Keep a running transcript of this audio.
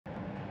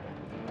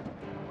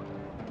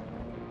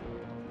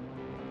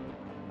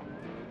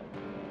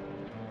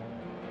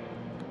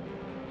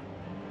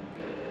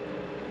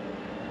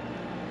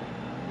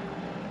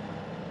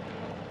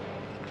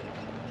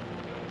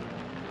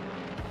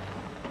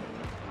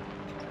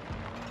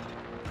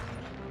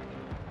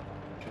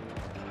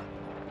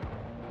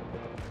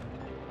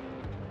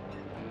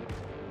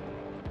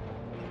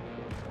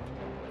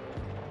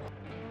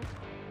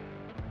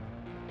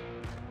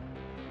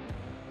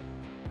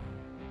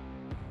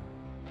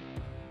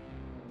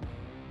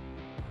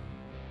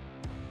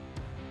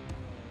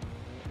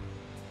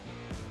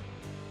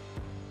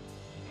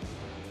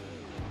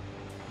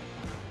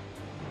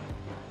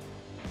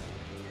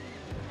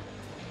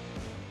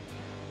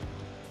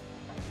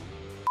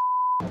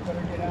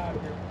better get out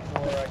of here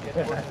before I get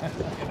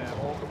in a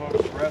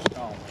locomotive rest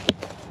home.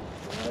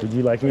 Would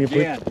you like me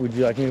to put? Would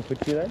you like me to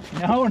put you there?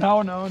 No.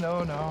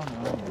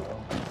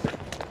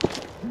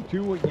 You're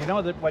too. You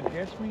know that what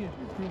gets me is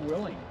you're too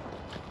willing.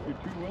 You're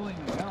too willing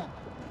to help.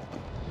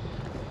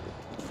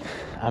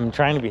 I'm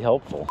trying to be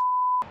helpful.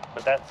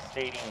 But that's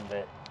stating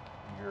that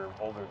you're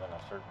older than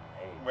a certain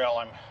age.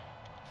 Well,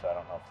 So I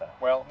don't know if that.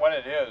 Well, what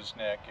it is,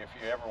 Nick, if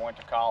you ever went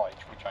to college,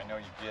 which I know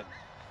you didn't,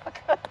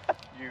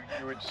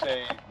 you would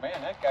say,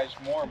 man, that guy's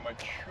more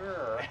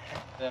mature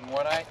than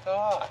what I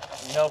thought.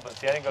 No, but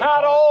see, I didn't go to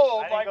Not college.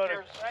 old, like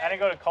you're saying. I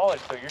didn't go to college,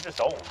 so you're just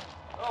old.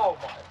 Oh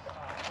my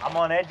God. I'm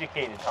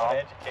uneducated, Tom.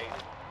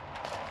 Uneducated.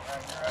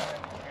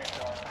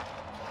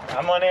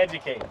 I'm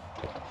uneducated.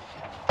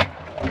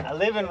 I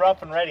live in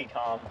Rough and Ready,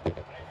 Tom.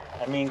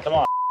 I mean, come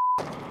on.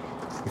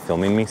 You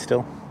filming me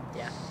still?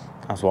 Yeah.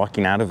 I was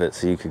walking out of it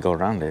so you could go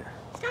around it.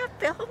 Stop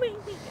filming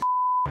me.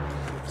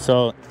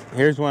 So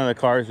here's one of the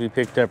cars we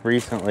picked up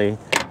recently.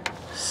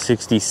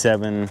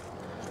 67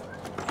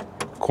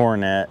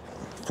 Coronet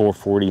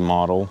 440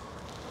 model.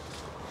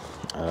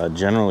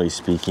 Generally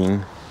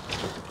speaking,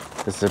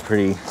 this is a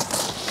pretty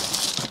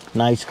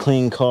nice,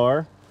 clean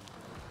car.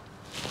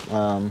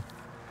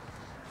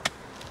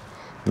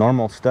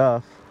 Normal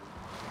stuff.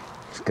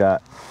 It's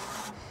got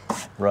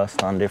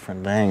rust on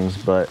different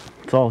things, but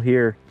it's all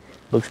here.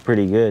 Looks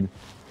pretty good.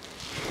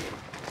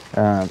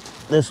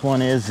 This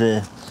one is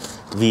a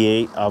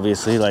V8,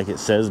 obviously, like it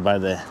says by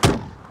the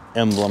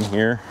emblem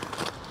here.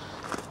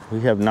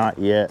 We have not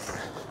yet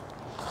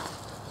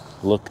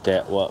looked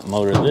at what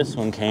motor this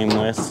one came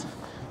with.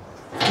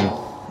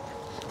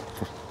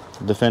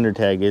 The fender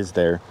tag is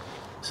there,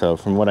 so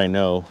from what I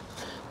know,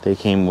 they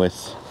came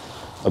with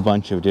a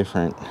bunch of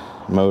different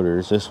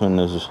motors. This one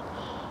is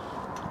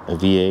a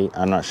V8.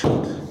 I'm not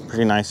sure.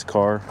 Pretty nice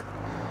car.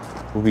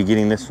 We'll be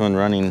getting this one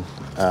running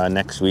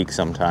next week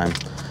sometime,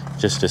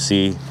 just to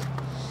see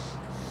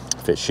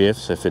if it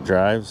shifts, if it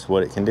drives,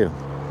 what it can do.